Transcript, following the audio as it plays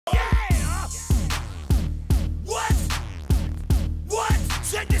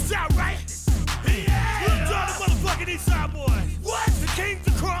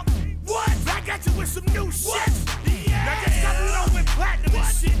some new shit. Now just cause we don't win platinum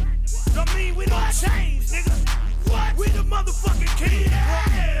and shit, don't mean we don't change, nigga. We the motherfucking king,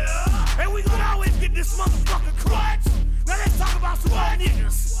 and we gonna always get this motherfucking crutch. Now let's talk about some old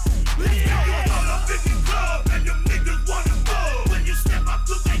niggas. Let's go. All up in the club and them niggas wanna move. When you step up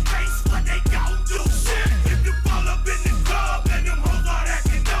to their face, what they gon' do? Shit. If you fall up in the club and them hoes are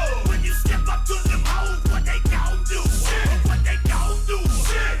acting up. When you step up to them hoes, what they gon' do? Shit. What they gon' do?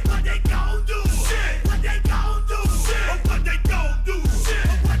 Shit. What they gon' do? Shit. What they gon' do? Shit. What they gon' do? Shit.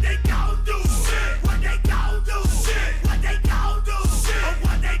 What they gon' do? Shit. What they gon' do? Shit. What they gon' do? Shit.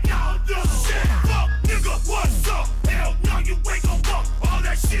 What they gon' do? Shit. Fuck nigga, what's up? Hell no, you ain't gon' fuck all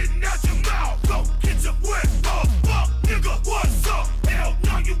that shit out your mouth. Go get your breath up. Fuck nigga, what's up? Hell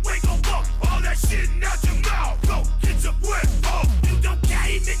no, you ain't gon' fuck all that shit out your mouth. Go get your breath up. You don't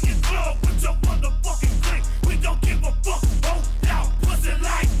came in the club with your motherfucking clique. We don't give a fuck. Hold down, pussy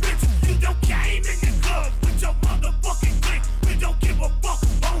like bitch. You don't came in the club with your motherfucking clique. We don't give a fuck.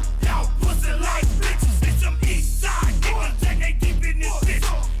 Hold down, pussy like bitch. It's some east side niggas and they deep in this bitch.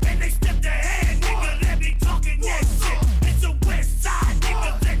 And they step their hand, nigga, let me talking that shit. It's some west side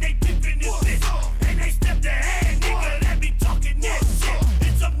niggas and they deep in this bitch. And they step their hand, nigga, let me talking that shit.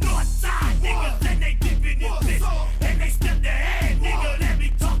 It's some north side niggas and they deep in this bitch. And they step their hand, nigga, let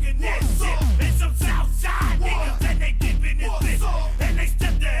me talking that shit. It's some south side niggas and they deep in this bitch. And they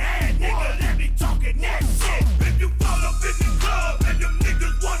step their hand, nigga, let me talking that shit. If you fall up in the club and them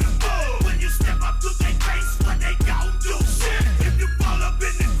niggas wanna move. When you step up to their face, what they gon' do? Shit. If you fall up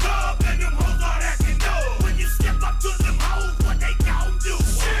in the club and them hoes are acting up. When you step up to them hoes, what they gon' do?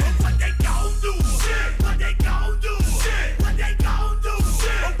 Shit. What they gon' do? Shit. What they gon' do? Shit. What they gon' do?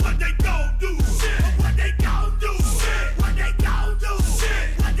 Shit. What they gon' do? Shit. What they gon' do? Shit. What they gon' do? Shit.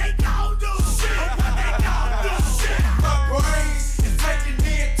 What they gon' do? Shit. What they gon' do? Shit. My brain is taking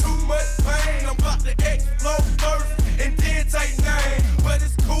in too much pain. I'm about to explode first and then take name. But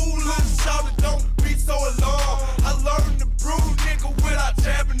it's cool, little shawty, don't be so alarmed. I learned to brew, nigga, without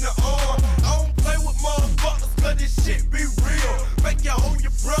jabbing the arm. I don't play with motherfuckers, cause this shit be real. Make you hold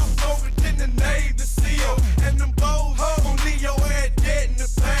your breath longer than the Navy SEAL. And them bows gon' leave your ass dead in the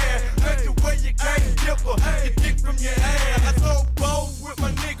past. Make it where you can't differ, your dick from your ass. I throw bows with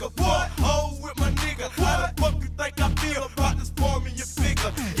my nigga, what? Hoes with my nigga. How the fuck you think I feel about this forming your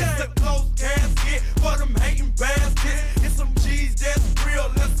figure? It's a closed casket for them hating baskets. It's some G's that's real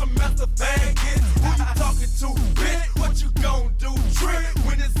and some master faggots. Who you talking to, bitch? What you gon' do, trick?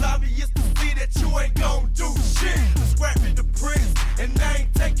 When it's obvious to see that you ain't gon' do shit. Scrap me the prince, and I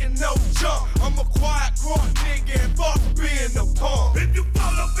ain't taking no jump. I'm a quiet, quiet nigga and far from being a punk. If you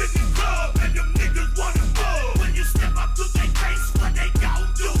fall up in the club and them niggas wanna move. When you step up to their face, what they gon'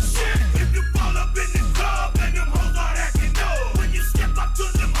 do? Shit. If you fall up in the club and them hoes are acting up. When you step up to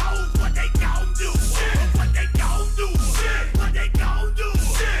them hoes, what they gon' do? Shit. What they gon' do? Shit. What they gon' do?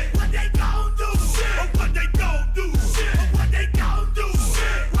 Shit. What they gon' do? Shit. What they gon' do? Shit. What they gon' do?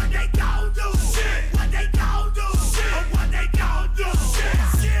 Shit. What they gon' do? Shit. What they gon' do? Shit. What they gon' do?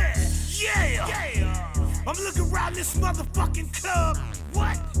 Shit. Yeah. I'm looking around this motherfucking club.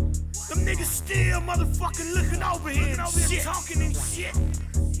 What? Them niggas still motherfucking looking over here and shit, talking and shit.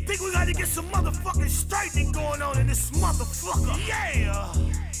 Think we gotta get some motherfucking straightening going on in this motherfucker. Yeah.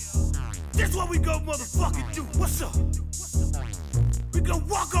 This what we go motherfucking do. What's up? We gonna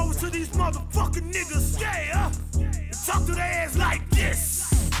walk over to these motherfucking niggas, yeah, and talk to their ass like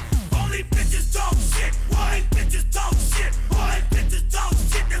this. Only bitches talk shit. Only bitches talk shit. Only bitches talk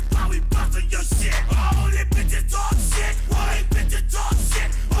shit. That's why we bustin' your shit. Only bitches talk shit. Only bitches talk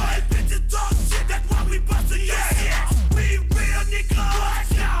shit. Only bitches talk shit. That's why we bustin' your shit. We real niggas.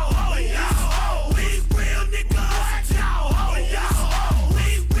 Watch out. Oh yeah. We real niggas. Watch out. Oh yeah. We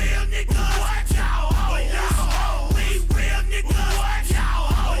real niggas. Watch out. Oh yeah. We real niggas. Watch out.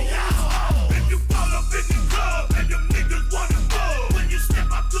 Oh yeah. If you fall up in the club and them niggas wanna move. When you step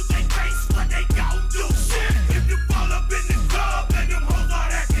up to their face, what they gon' do? Shit. If you fall up in the club and them hoes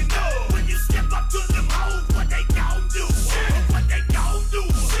are acting up. When you step up to them hoes,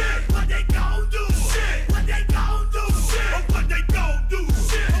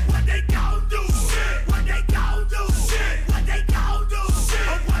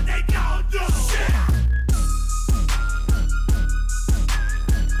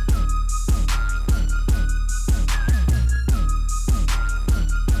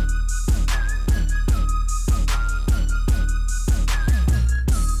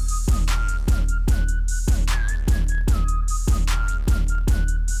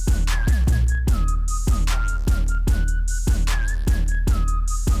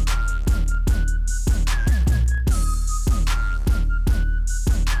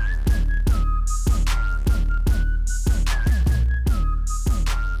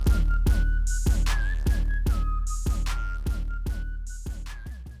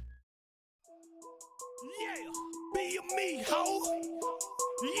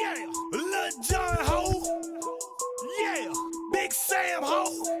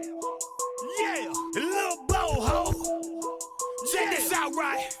 sound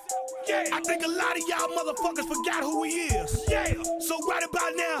right. Yeah. I think a lot of y'all motherfuckers forgot who we is. Yeah. So right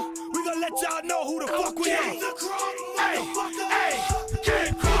about now, we gonna let y'all know who the fuck we are. Hey, hey,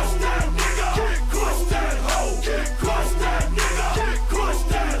 can't cross that nigga. Can't cross that hoe. Can't cross that nigga. Can't cross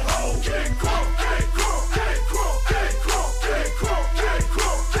that hoe. Can't cross, can't cross, can't cross, can't cross, can't cross, can't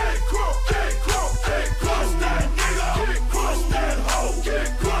cross, can't cross, can't cross, can't cross that nigga. Can't cross that hoe.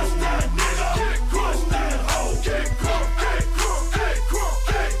 Can't cross that nigga. Can't cross that hoe. Can't cross, can't cross, can't cross,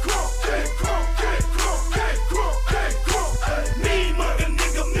 can't cross, can't cross, can't cross, can't cross, can't cross. Mean mugger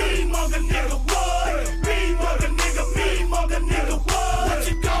nigga, mean mugger nigga, what? Mean mugger nigga, mean mugger nigga, what? What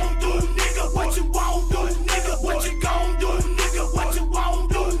you gon' do, nigga? What you won't do, nigga? What you gon' do, nigga? What you won't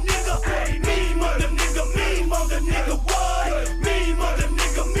do, nigga? Hey, mean mugger nigga, mean mugger nigga, what? Mean mugger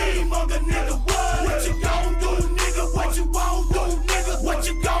nigga, mean mugger nigga, what? What you gon' do, nigga? What you won't do, nigga? What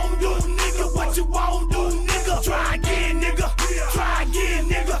you gon' do, nigga? What you won't do, nigga? Try again, nigga. Try again,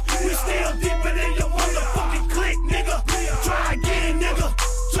 nigga. We still deeper than your motherfucking clique, nigga. Try again, nigga.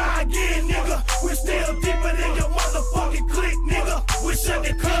 Try again, nigga. We still deeper than your motherfucking clique, nigga. We shut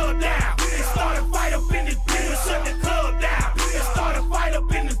the club down and start a fight up in this bitch. We shut the club down and start a fight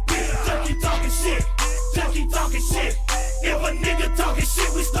up in this bitch. Just keep talking shit. Just keep talking shit. If a nigga talking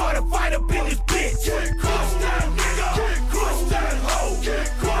shit, we start a fight up in this bitch. Can't cross that nigga. Can't cross that hoe. Can't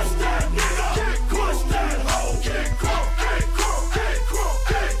cross that nigga. Can't cross that hoe. Can't cross, can't cross, can't cross,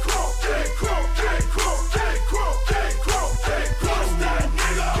 can't cross, can't cross, can't cross, can't cross, can't cross, can't cross that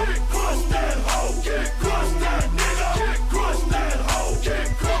nigga. Can't cross that hoe. Can't cross that nigga. Can't cross that hoe.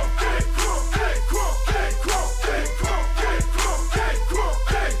 Can't cross, can't cross, can't cross, can't cross, can't cross, can't cross, can't cross,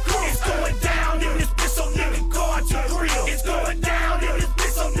 can't cross. It's going down in this bitch, so nigga guard your grill. It's going down in this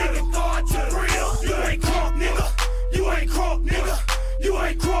bitch, so nigga guard your grill. You ain't crunk, nigga. You ain't crunk, nigga. You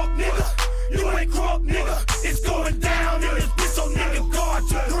ain't crunk, nigga. You ain't crunk, nigga. It's going down.